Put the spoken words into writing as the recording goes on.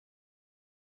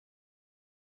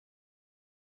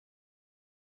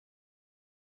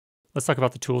Let's talk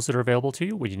about the tools that are available to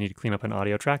you when you need to clean up an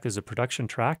audio track. There's a production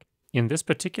track. In this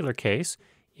particular case,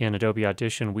 in Adobe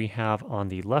Audition, we have on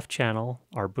the left channel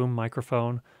our boom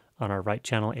microphone, on our right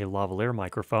channel a lavalier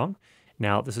microphone.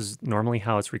 Now, this is normally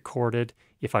how it's recorded.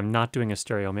 If I'm not doing a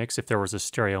stereo mix, if there was a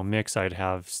stereo mix, I'd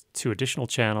have 2 additional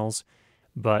channels.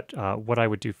 But what I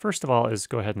would do first of all is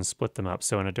go ahead and split them up.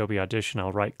 So in Adobe Audition,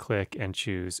 I'll right-click and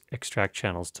choose Extract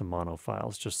Channels to Mono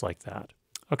Files, just like that.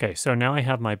 Okay, so now I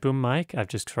have my boom mic. I've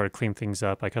just tried to clean things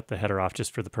up. I cut the header off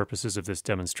just for the purposes of this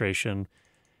demonstration.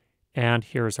 And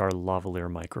here's our lavalier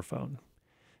microphone.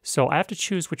 So I have to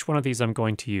choose which one of these I'm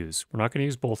going to use. We're not going to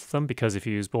use both of them because if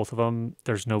you use both of them,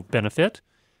 there's no benefit.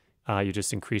 You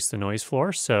just increase the noise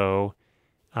floor. So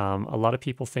a lot of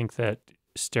people think that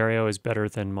stereo is better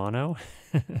than mono.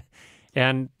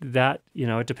 And that,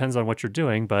 it depends on what you're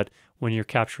doing. But when you're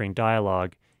capturing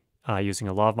dialogue, using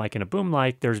a lav mic and a boom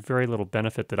mic, there's very little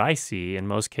benefit that I see in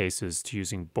most cases to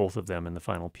using both of them in the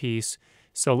final piece.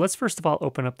 So let's first of all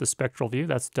open up the spectral view.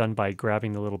 That's done by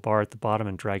grabbing the little bar at the bottom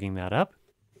and dragging that up.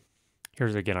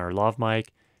 Here's again our lav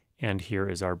mic, and here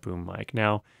is our boom mic.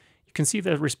 Now, you can see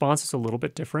the response is a little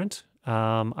bit different.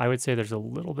 I would say there's a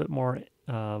little bit more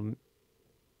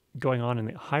going on in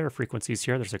the higher frequencies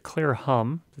here. There's a clear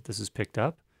hum that this has picked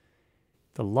up.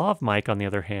 The lav mic, on the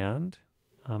other hand,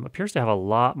 appears to have a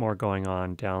lot more going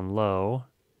on down low,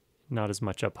 not as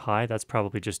much up high. That's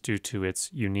probably just due to its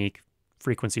unique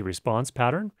frequency response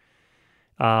pattern.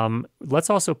 Let's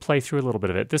also play through a little bit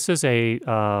of it. This is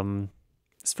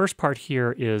this first part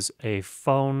here is a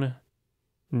phone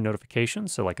notification,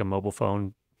 so like a mobile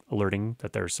phone alerting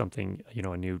that there's something,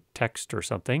 a new text or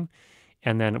something,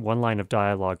 and then one line of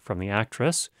dialogue from the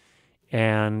actress.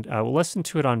 And we'll listen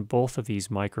to it on both of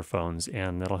these microphones,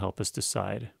 and that'll help us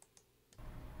decide.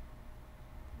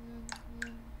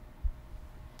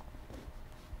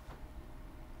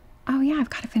 Oh yeah, I've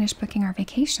got to finish booking our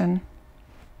vacation.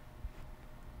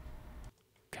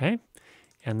 Okay,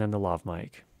 and then the lav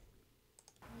mic.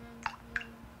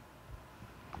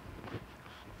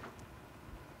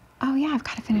 Oh yeah, I've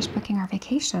got to finish booking our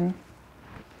vacation.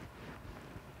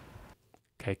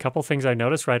 Okay, a couple things I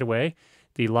noticed right away.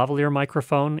 The lavalier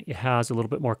microphone has a little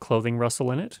bit more clothing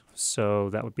rustle in it, so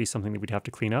that would be something that we'd have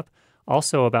to clean up.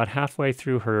 Also, about halfway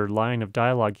through her line of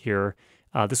dialogue here,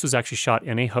 this was actually shot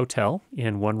in a hotel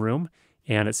in one room,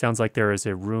 and it sounds like there is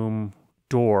a room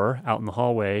door out in the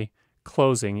hallway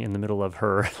closing in the middle of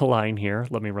her line here.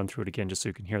 Let me run through it again just so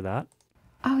you can hear that.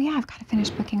 Oh yeah, I've got to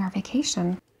finish booking our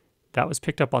vacation. That was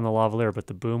picked up on the lavalier, but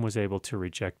the boom was able to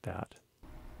reject that.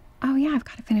 Oh yeah, I've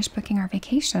got to finish booking our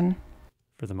vacation.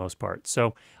 For the most part.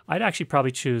 So I'd actually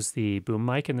probably choose the boom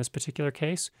mic in this particular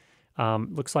case.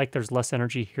 Looks like there's less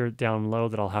energy here down low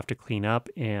that I'll have to clean up,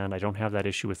 and I don't have that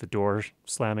issue with the door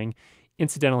slamming.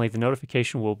 Incidentally, the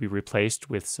notification will be replaced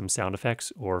with some sound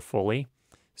effects or Foley,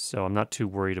 so I'm not too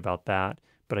worried about that,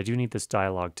 but I do need this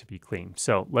dialogue to be clean.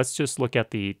 So let's just look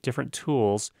at the different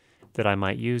tools that I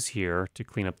might use here to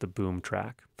clean up the boom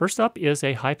track. First up is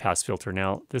a high-pass filter.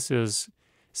 Now, this is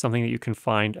something that you can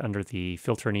find under the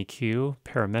Filter and EQ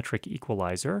Parametric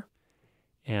Equalizer.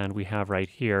 And we have right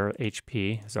here,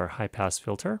 HP is our high-pass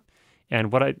filter.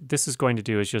 And what this is going to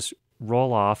do is just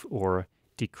roll off or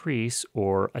decrease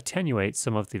or attenuate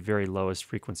some of the very lowest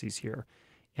frequencies here.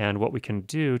 And what we can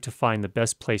do to find the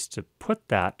best place to put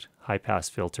that high-pass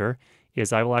filter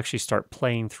is I will actually start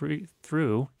playing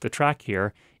through the track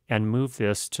here and move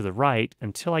this to the right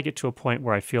until I get to a point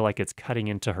where I feel like it's cutting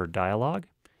into her dialogue.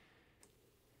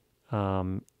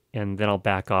 And then I'll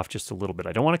back off just a little bit.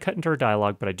 I don't want to cut into her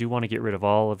dialogue, but I do want to get rid of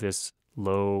all of this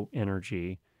low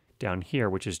energy down here,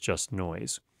 which is just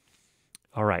noise.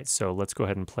 All right, so let's go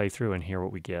ahead and play through and hear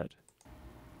what we get.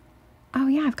 Oh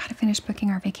yeah, I've got to finish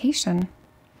booking our vacation.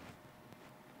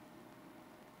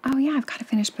 Oh yeah, I've got to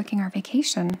finish booking our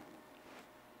vacation.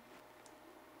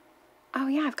 Oh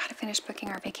yeah, I've got to finish booking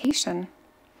our vacation.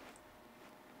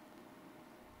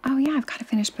 Oh yeah, I've got to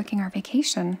finish booking our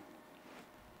vacation.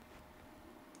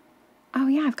 Oh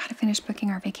yeah, I've got to finish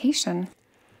booking our vacation.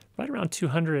 Right around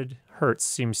 200 hertz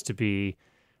seems to be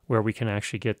where we can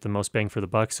actually get the most bang for the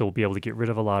buck, so we'll be able to get rid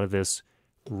of a lot of this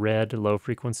red low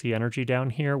frequency energy down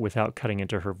here without cutting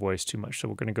into her voice too much. So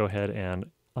we're going to go ahead and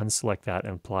unselect that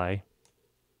and apply.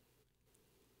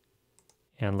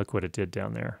 And look what it did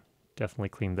down there. Definitely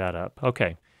cleaned that up.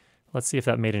 Okay, let's see if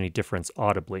that made any difference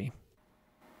audibly.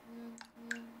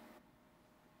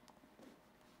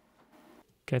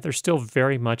 Okay, there's still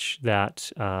very much that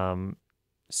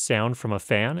sound from a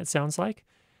fan, it sounds like.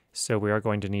 So we are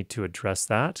going to need to address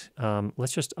that.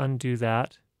 Let's just undo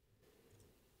that.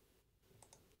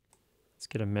 Let's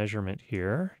get a measurement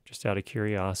here, just out of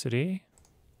curiosity.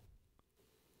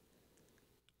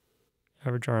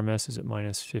 Average RMS is at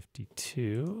minus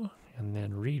 52, and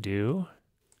then redo.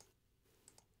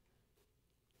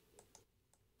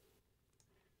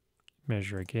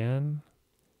 Measure again.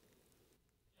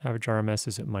 Average RMS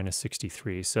is at minus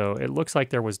 63. So it looks like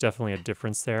there was definitely a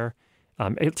difference there.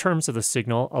 In terms of the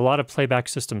signal, a lot of playback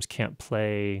systems can't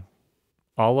play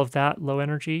all of that low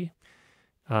energy,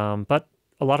 but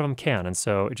a lot of them can. And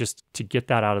so just to get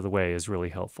that out of the way is really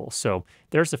helpful. So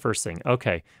there's the first thing.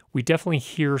 Okay, we definitely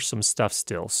hear some stuff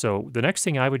still. So the next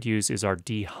thing I would use is our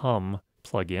de-hum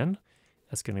plugin.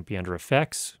 That's going to be under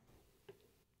Effects,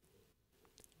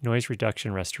 Noise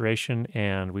Reduction Restoration,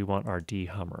 and we want our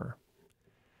de-hummer.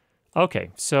 Okay,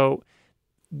 so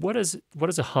what is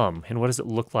a hum, and what does it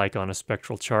look like on a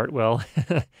spectral chart? Well,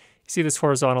 you see this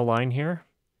horizontal line here?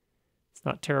 It's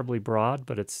not terribly broad,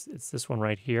 but it's this one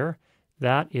right here.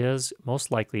 That is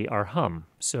most likely our hum.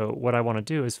 So what I want to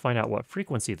do is find out what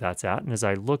frequency that's at, and as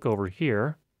I look over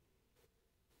here,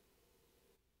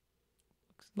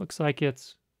 looks like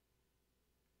it's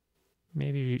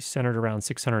maybe centered around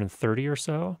 630 or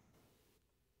so.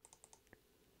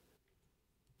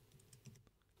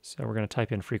 So we're going to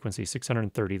type in frequency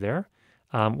 630 there.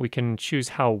 We can choose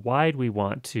how wide we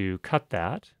want to cut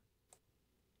that.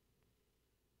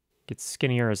 Gets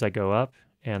skinnier as I go up,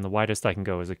 and the widest I can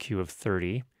go is a Q of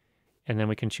 30. And then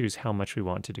we can choose how much we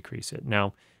want to decrease it.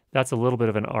 Now, that's a little bit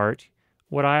of an art.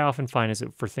 What I often find is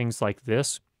that for things like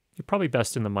this, you're probably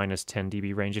best in the minus 10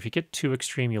 dB range. If you get too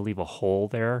extreme, you'll leave a hole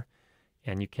there,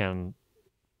 and you can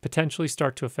potentially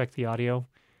start to affect the audio.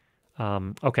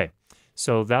 Okay,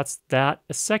 so that's that.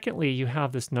 Secondly, you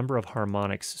have this number of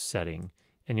harmonics setting,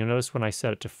 and you'll notice when I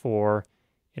set it to 4,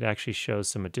 it actually shows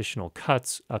some additional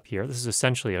cuts up here. This is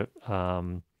essentially a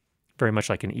very much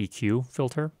like an EQ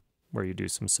filter, where you do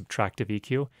some subtractive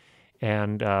EQ.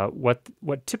 And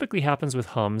what typically happens with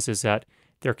hums is that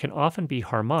there can often be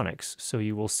harmonics. So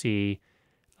you will see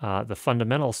the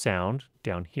fundamental sound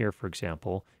down here, for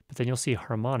example, but then you'll see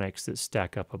harmonics that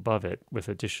stack up above it with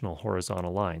additional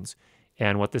horizontal lines.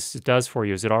 And what this does for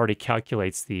you is it already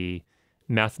calculates the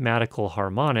mathematical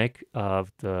harmonic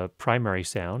of the primary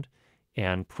sound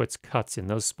and puts cuts in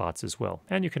those spots as well.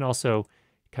 And you can also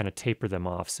kind of taper them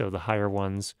off. So the higher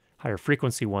ones, higher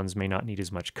frequency ones may not need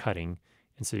as much cutting.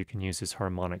 And so you can use this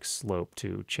harmonic slope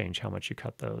to change how much you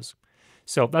cut those.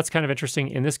 So that's kind of interesting.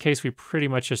 In this case, we pretty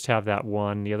much just have that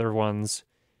one. The other ones,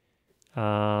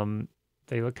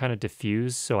 they look kind of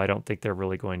diffused, so I don't think they're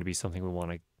really going to be something we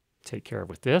want to take care of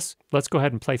with this. Let's go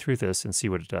ahead and play through this and see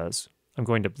what it does. I'm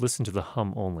going to listen to the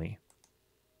hum only.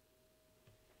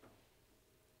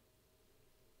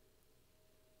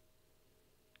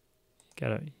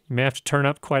 You may have to turn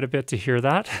up quite a bit to hear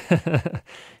that.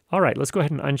 All right, let's go ahead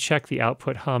and uncheck the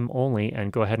output hum only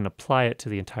and go ahead and apply it to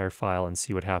the entire file and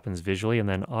see what happens visually and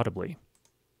then audibly.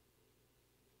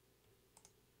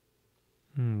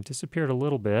 Disappeared a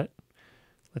little bit.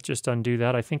 Let's just undo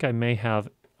that. I think I may have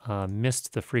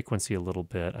missed the frequency a little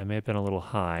bit. I may have been a little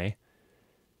high.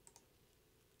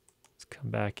 Let's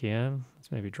come back in.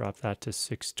 Let's maybe drop that to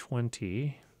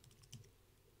 620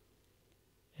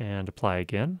 and apply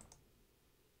again.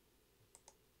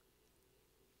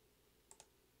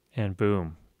 And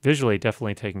boom. Visually,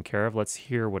 definitely taken care of. Let's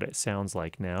hear what it sounds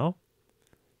like now.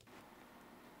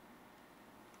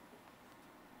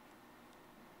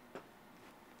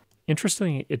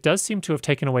 Interestingly, it does seem to have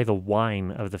taken away the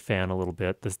whine of the fan a little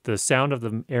bit. The sound of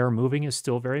the air moving is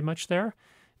still very much there,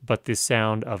 but the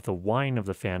sound of the whine of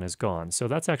the fan is gone. So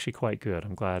that's actually quite good.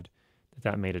 I'm glad that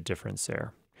that made a difference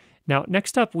there. Now,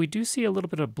 next up, we do see a little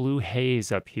bit of blue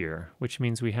haze up here, which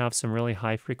means we have some really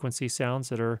high frequency sounds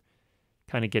that are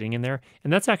kind of getting in there.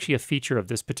 And that's actually a feature of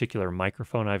this particular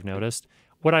microphone I've noticed.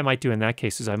 What I might do in that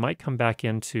case is I might come back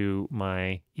into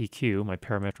my EQ, my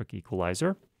parametric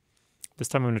equalizer. This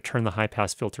time I'm going to turn the high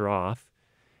pass filter off,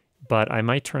 but I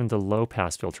might turn the low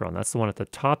pass filter on. That's the one at the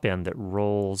top end that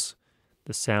rolls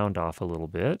the sound off a little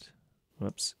bit.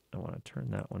 Whoops, I want to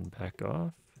turn that one back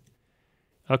off.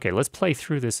 Okay, let's play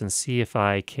through this and see if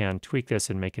I can tweak this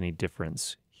and make any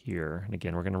difference here. And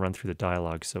again, we're going to run through the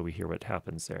dialogue so we hear what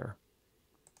happens there.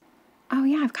 Oh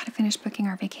yeah, I've got to finish booking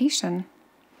our vacation.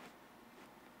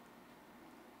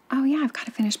 Oh yeah, I've got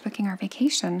to finish booking our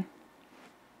vacation.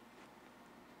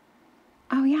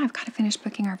 Oh yeah, I've got to finish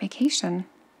booking our vacation.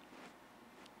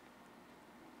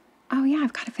 Oh yeah,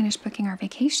 I've got to finish booking our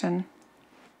vacation.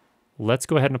 Let's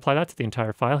go ahead and apply that to the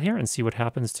entire file here and see what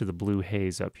happens to the blue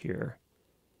haze up here.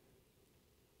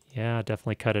 Yeah,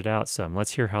 definitely cut it out some.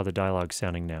 Let's hear how the dialogue's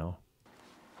sounding now.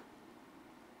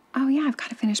 Oh yeah, I've got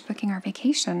to finish booking our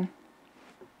vacation.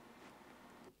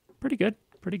 Pretty good,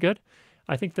 pretty good.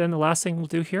 I think then the last thing we'll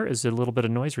do here is a little bit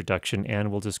of noise reduction, and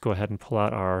we'll just go ahead and pull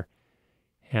out our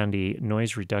handy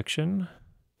noise reduction.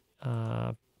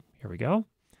 Here we go.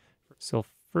 So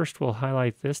first we'll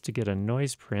highlight this to get a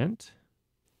noise print.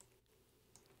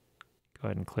 Go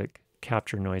ahead and click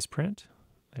Capture Noise Print.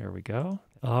 There we go.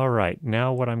 All right,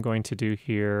 now what I'm going to do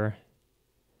here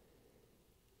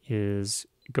is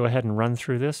go ahead and run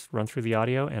through the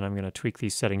audio, and I'm going to tweak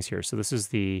these settings here. So this is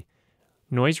the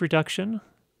noise reduction,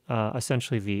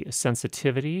 essentially the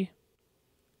sensitivity,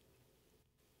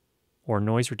 or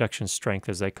noise reduction strength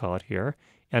as they call it here,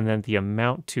 and then the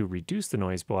amount to reduce the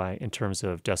noise by in terms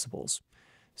of decibels.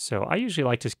 So I usually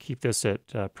like to keep this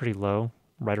at pretty low,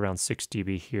 right around 6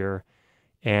 dB here,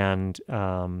 and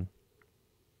kind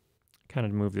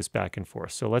of move this back and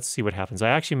forth. So let's see what happens. I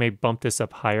actually may bump this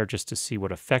up higher just to see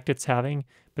what effect it's having,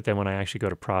 but then when I actually go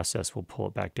to process, we'll pull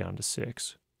it back down to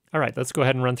 6. All right, let's go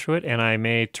ahead and run through it, and I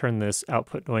may turn this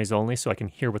output noise only so I can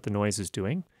hear what the noise is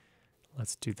doing.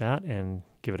 Let's do that and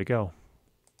give it a go.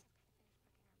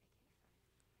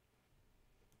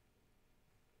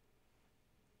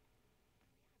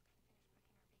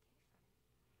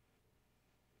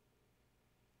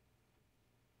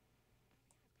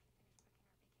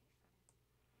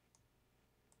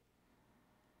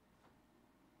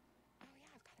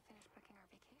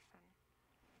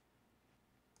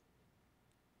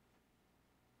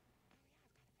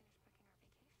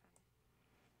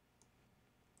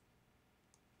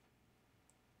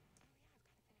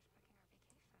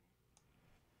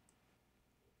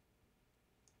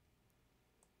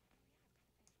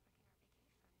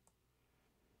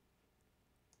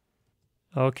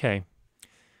 Okay,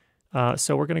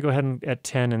 so we're going to go ahead and at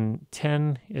 10, and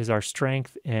 10 is our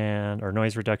strength and our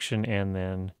noise reduction, and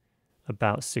then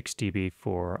about 6 dB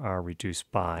for our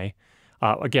reduced by.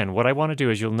 Again, what I want to do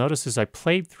is you'll notice as I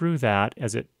played through that,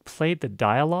 as it played the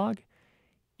dialogue,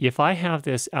 if I have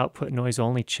this output noise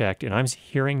only checked and I'm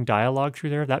hearing dialogue through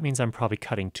there, that means I'm probably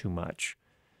cutting too much.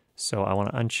 So I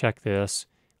want to uncheck this.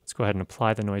 Let's go ahead and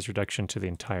apply the noise reduction to the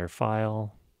entire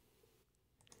file.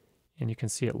 And you can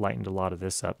see it lightened a lot of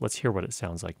this up. Let's hear what it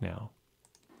sounds like now.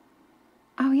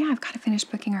 Oh yeah, I've got to finish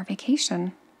booking our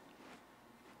vacation.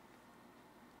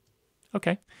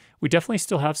 Okay, we definitely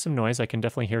still have some noise. I can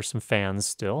definitely hear some fans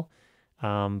still,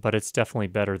 but it's definitely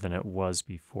better than it was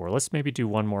before. Let's maybe do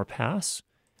one more pass.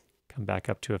 Come back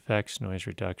up to effects, noise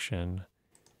reduction,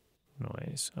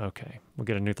 noise. Okay, we'll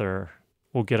get another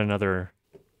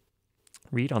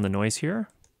read on the noise here.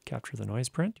 Capture the noise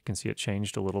print. You can see it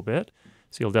changed a little bit.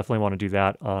 So you'll definitely want to do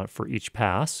that for each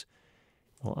pass.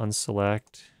 We'll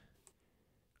unselect.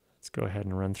 Let's go ahead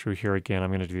and run through here again.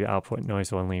 I'm going to do the output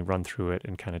noise only, run through it,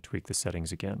 and kind of tweak the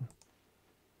settings again.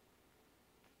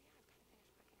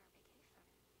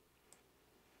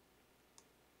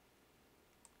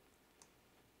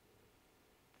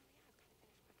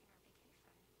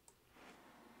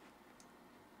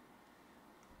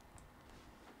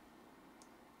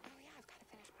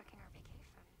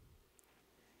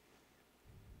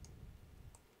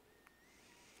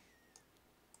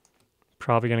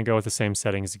 Probably going to go with the same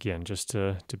settings again, just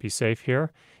to be safe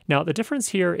here. Now, the difference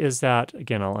here is that,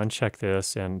 again, I'll uncheck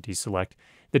this and deselect.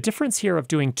 The difference here of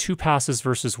doing 2 passes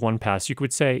versus 1 pass, you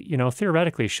could say, you know,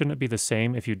 theoretically, shouldn't it be the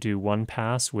same if you do 1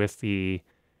 pass with the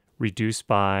reduce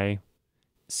by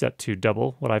set to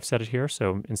double what I've set it here?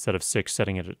 So instead of 6,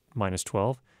 setting it at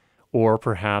 -12, or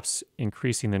perhaps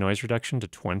increasing the noise reduction to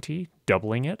 20,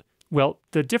 doubling it. Well,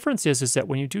 the difference is that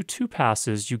when you do 2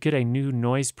 passes, you get a new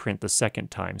noise print the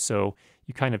second time. So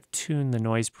you kind of tune the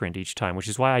noise print each time, which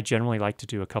is why I generally like to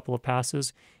do a couple of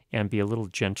passes and be a little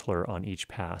gentler on each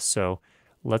pass. So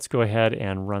let's go ahead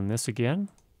and run this again.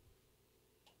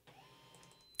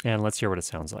 And let's hear what it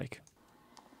sounds like.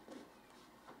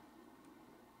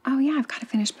 Oh yeah, I've got to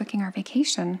finish booking our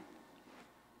vacation.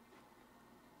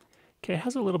 Okay, it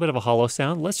has a little bit of a hollow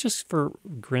sound. Let's just, for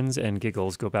grins and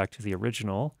giggles, go back to the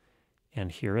original and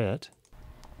hear it.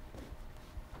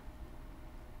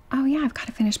 Oh yeah, I've got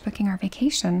to finish booking our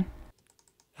vacation.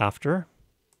 After.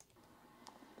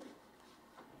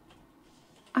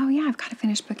 Oh yeah, I've got to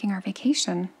finish booking our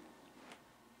vacation.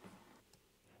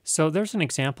 So there's an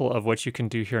example of what you can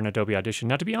do here in Adobe Audition.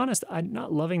 Now, to be honest, I'm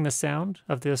not loving the sound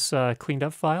of this cleaned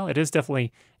up file. It is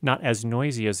definitely not as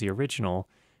noisy as the original,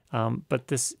 but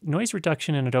this noise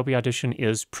reduction in Adobe Audition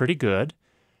is pretty good,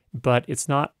 but it's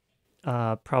not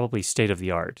probably state of the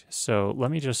art. So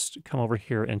let me just come over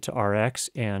here into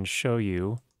RX and show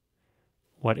you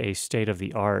what a state of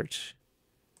the art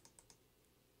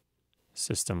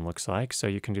system looks like. So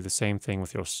you can do the same thing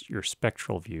with your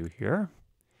spectral view here.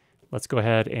 Let's go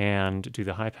ahead and do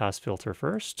the high pass filter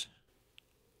first.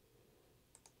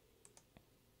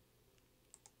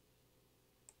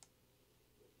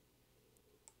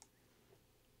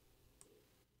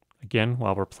 Again,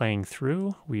 while we're playing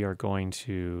through, we are going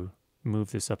to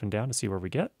move this up and down to see where we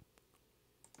get.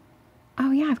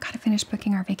 Oh yeah, I've got to finish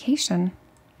booking our vacation.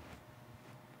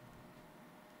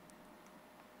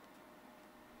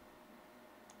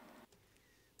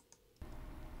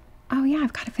 Oh yeah,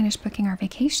 I've got to finish booking our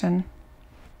vacation.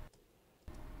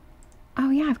 Oh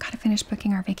yeah, I've got to finish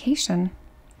booking our vacation.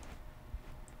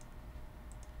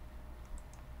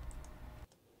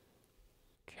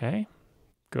 Okay,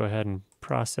 go ahead and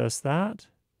process that.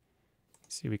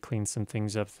 See, we cleaned some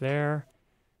things up there.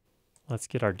 Let's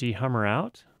get our dehummer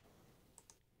out.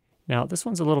 Now, this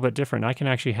one's a little bit different. I can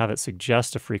actually have it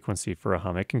suggest a frequency for a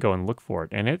hum. It can go and look for it.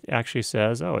 And it actually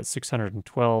says, oh, it's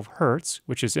 612 hertz,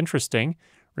 which is interesting.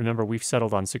 Remember, we've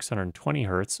settled on 620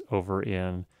 hertz over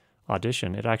in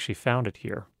Audition. It actually found it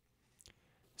here.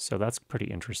 So that's pretty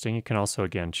interesting. You can also,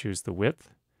 again, choose the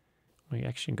width. We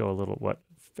actually go a little, what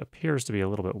appears to be a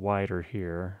little bit wider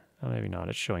here. Oh, maybe not.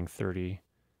 It's showing 30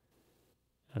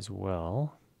 as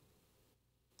well.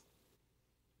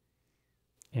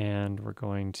 And we're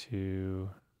going to,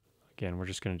 again, we're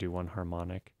just going to do one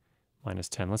harmonic,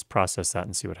 -10. Let's process that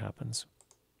and see what happens.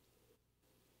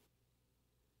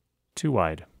 Too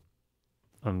wide.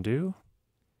 Undo.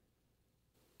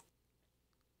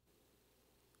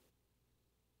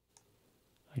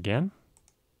 Again.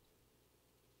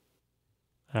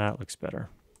 That looks better.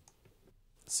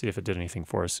 Let's see if it did anything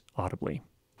for us audibly.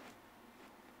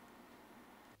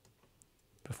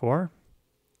 Before.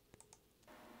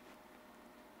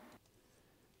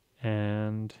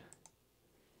 And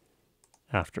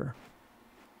after.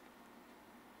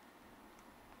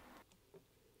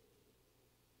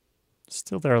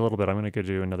 Still there a little bit. I'm going to go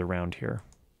do another round here.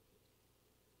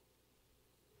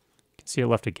 You can see it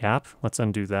left a gap. Let's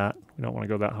undo that. We don't want to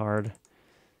go that hard.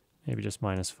 Maybe just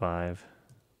 -5.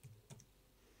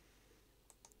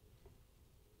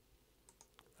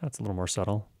 That's a little more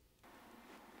subtle.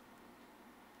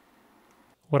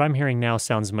 What I'm hearing now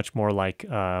sounds much more like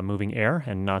moving air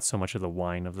and not so much of the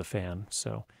whine of the fan.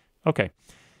 So, okay.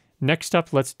 Next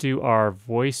up, let's do our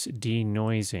voice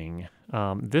denoising.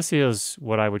 This is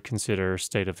what I would consider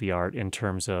state-of-the-art in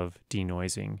terms of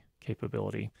denoising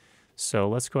capability. So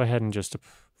let's go ahead and just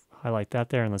highlight that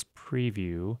there and let's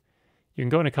preview. You can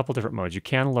go in a couple different modes. You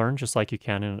can learn just like you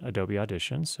can in Adobe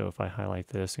Audition. So if I highlight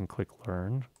this and click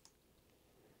Learn,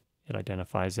 it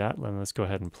identifies that. Then let's go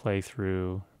ahead and play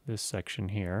through this section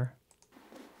here.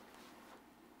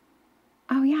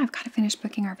 Oh yeah, I've got to finish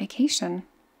booking our vacation.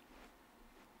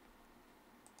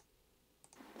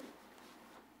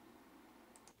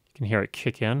 You can hear it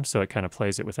kick in, so it kind of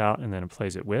plays it without and then it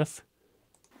plays it with.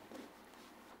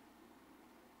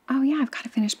 Oh yeah, I've got to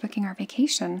finish booking our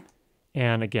vacation.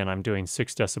 And again, I'm doing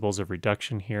 6 decibels of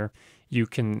reduction here. You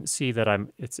can see that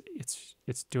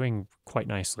it's doing quite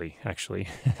nicely, actually.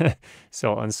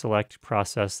 So I'll unselect,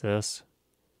 process this.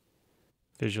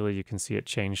 Visually, you can see it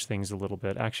change things a little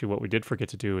bit. Actually, what we did forget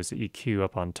to do is the EQ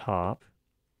up on top.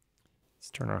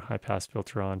 Let's turn our high-pass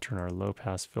filter on, turn our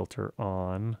low-pass filter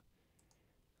on.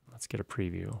 Let's get a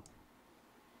preview.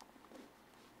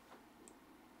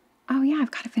 Oh yeah,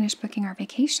 I've got to finish booking our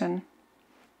vacation.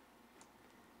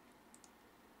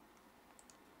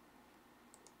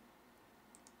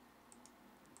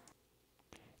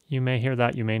 You may hear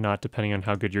that, you may not, depending on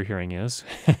how good your hearing is.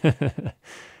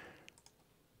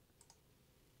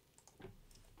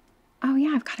 Oh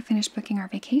yeah, I've got to finish booking our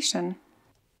vacation.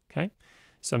 Okay,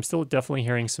 so I'm still definitely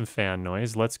hearing some fan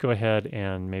noise. Let's go ahead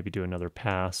and maybe do another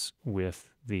pass with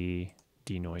the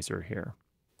denoiser here.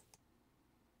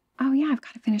 Oh yeah, I've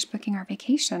got to finish booking our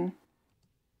vacation.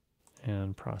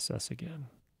 And process again.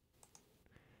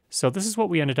 So this is what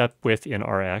we ended up with in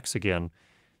RX. Again,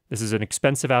 this is an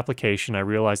expensive application. I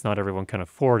realize not everyone can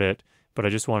afford it, but I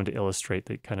just wanted to illustrate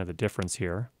the kind of the difference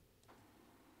here.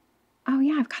 Oh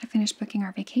yeah, I've got to finish booking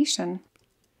our vacation.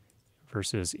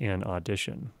 Versus in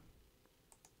Audition.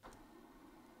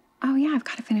 Oh yeah, I've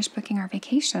got to finish booking our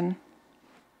vacation.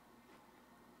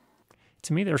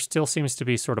 To me, there still seems to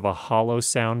be sort of a hollow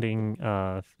sounding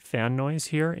fan noise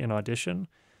here in Audition,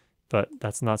 but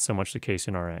that's not so much the case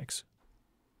in RX.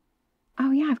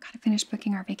 Oh yeah, I've got to finish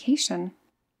booking our vacation.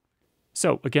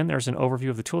 So again, there's an overview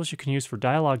of the tools you can use for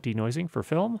dialogue denoising for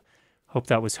film. Hope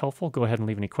that was helpful. Go ahead and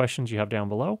leave any questions you have down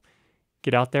below.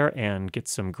 Get out there and get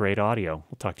some great audio.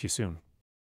 We'll talk to you soon.